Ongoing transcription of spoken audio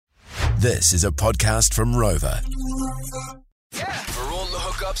This is a podcast from Rover. For all the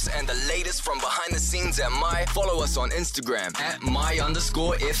hookups and the latest from behind the scenes at My, follow us on Instagram at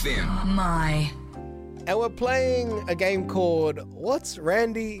my_FM. My. And we're playing a game called What's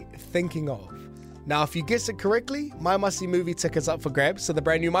Randy Thinking Of? Now, if you guess it correctly, My Must See movie tickets up for grabs. So the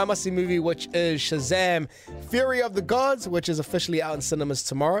brand new My Must See movie, which is Shazam! Fury of the Gods, which is officially out in cinemas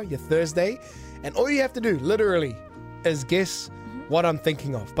tomorrow, your Thursday. And all you have to do, literally, is guess what I'm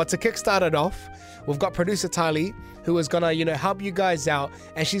thinking of. But to kickstart it off, we've got producer Tylee, who is gonna, help you guys out.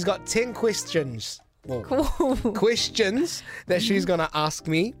 And she's got 10 questions. Well, questions that she's gonna ask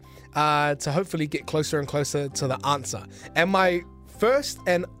me to hopefully get closer and closer to the answer. And my first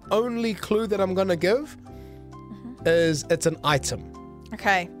and only clue that I'm gonna give is it's an item.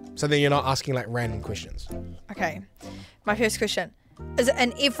 Okay. So then you're not asking like random questions. Okay. My first question. Is it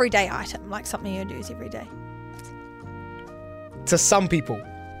an everyday item, like something you use every day? To some people,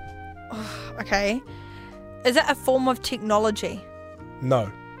 Okay. Is it a form of technology?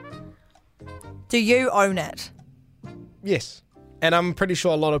 no. Do you own it? Yes. And I'm pretty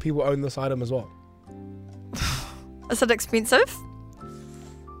sure a lot of people own this item as well. Is it expensive?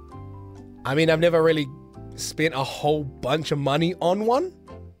 I mean, I've never really spent a whole bunch of money on one.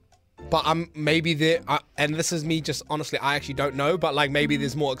 But I'm maybe there, and this is me just honestly, I actually don't know, but like maybe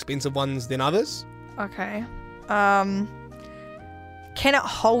there's more expensive ones than others. Okay. Can it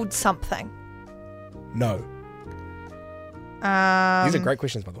hold something? No. These are great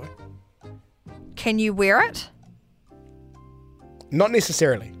questions, by the way. Can you wear it? Not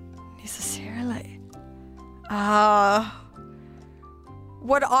necessarily. Necessarily.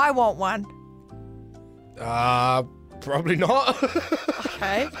 Would I want one? Probably not.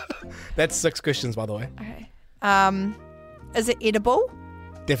 Okay. That's 6 questions, by the way. Okay. Is it edible?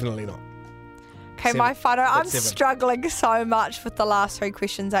 Definitely not. Okay, 7. my photo. I'm That's 7. struggling so much with the last 3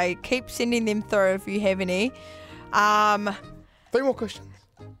 questions. Keep sending them through if you have any. 3 more questions.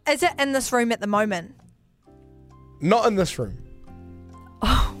 Is it in this room at the moment? Not in this room.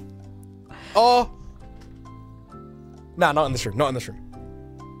 Oh. No, not in this room. Not in this room.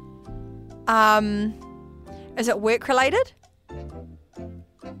 Is it work related?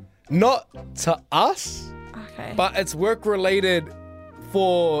 Not to us, Okay. but it's work related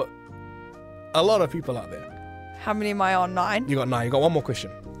for a lot of people out there. How many am I on? 9? You got 9. You got 1 more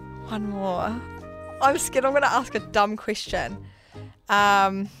question. One more. I'm scared I'm going to ask a dumb question.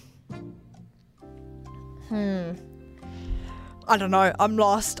 I don't know. I'm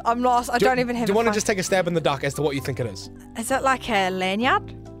lost. I don't even have Do you want to a just take a stab in the dark as to what you think it is? Is it like a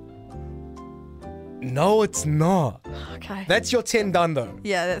lanyard? No, it's not. Okay. That's your 10 done though.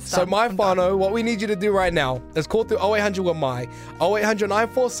 Yeah, that's So done. my I'm done. whānau, what we need you to do right now is call through 0800 with my 0800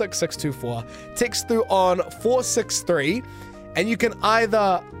 946 624. Text through on 463, and you can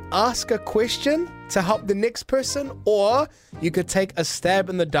either ask a question to help the next person, or you could take a stab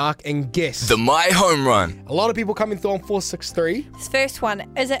in the dark and guess. The My Home Run. A lot of people coming through on 463. This first one,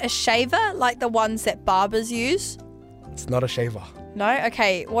 is it a shaver like the ones that barbers use? It's not a shaver. No?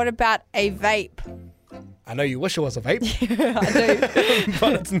 Okay. What about a vape? I know you wish it was a vape, I do.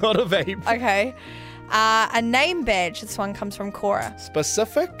 but it's not a vape. Okay. A name badge. This one comes from Cora.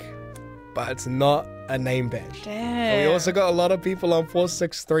 Specific, but it's not a name badge. Damn. And we also got a lot of people on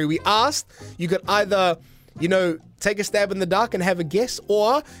 463. We asked you could either, take a stab in the dark and have a guess,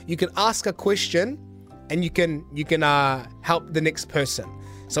 or you can ask a question and you can help the next person.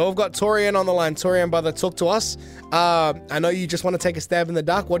 So we've got Torian on the line. Torian, brother, talk to us. I know you just want to take a stab in the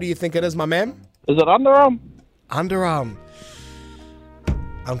dark. What do you think it is, my man? Is it underarm? Underarm.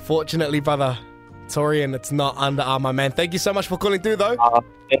 Unfortunately, brother, Torian, it's not underarm, my man. Thank you so much for calling through, though.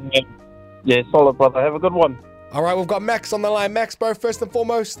 Yeah, solid, brother. Have a good one. All right, we've got Max on the line. Max, bro, first and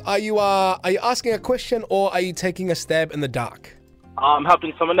foremost, are you asking a question or are you taking a stab in the dark? I'm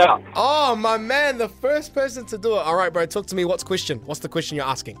helping someone out. Oh, my man, the first person to do it. All right, bro, talk to me. What's the question you're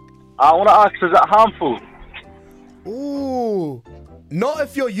asking? I want to ask, is it harmful? Ooh, not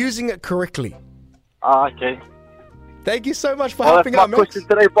if you're using it correctly. Okay. Thank you so much for Well, helping that's out, my Max. question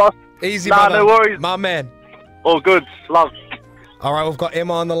today, boss. Easy, Nah, brother. no worries. My man. All good. Love. All right, we've got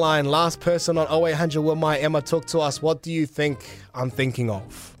Emma on the line. Last person on 0800 with my Emma. Talk to us. What do you think I'm thinking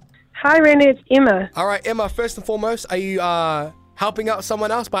of? Hi, Randy. It's Emma. All right, Emma, first and foremost, are you helping out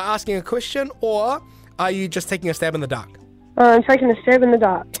someone else by asking a question, or are you just taking a stab in the dark? I'm taking a stab in the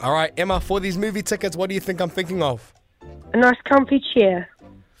dark. All right, Emma, for these movie tickets, what do you think I'm thinking of? A nice comfy chair.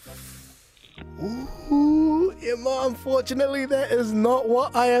 Ooh, Emma, unfortunately, that is not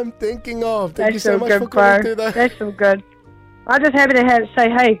what I am thinking of. Thank you That's so so much good, for calling bro. through that. That's so good. I'm just happy to say,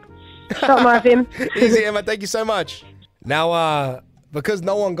 hey, stop my FM. Easy, Emma. Thank you so much. Now, because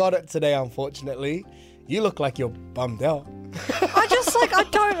no one got it today, unfortunately, you look like you're bummed out. I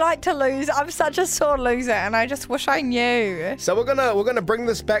don't like to lose. I'm such a sore loser, and I just wish I knew. So we're gonna bring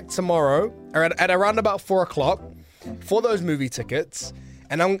this back tomorrow at around about 4 o'clock for those movie tickets.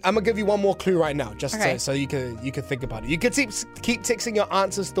 And I'm gonna give you one more clue right now, just so you can think about it. You can keep texting your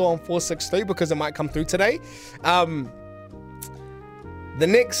answers still on 463 because it might come through today. The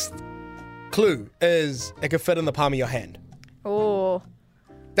next clue is it can fit in the palm of your hand. Oh.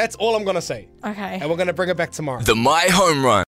 That's all I'm gonna say. Okay. And we're gonna bring it back tomorrow. The My Home Run.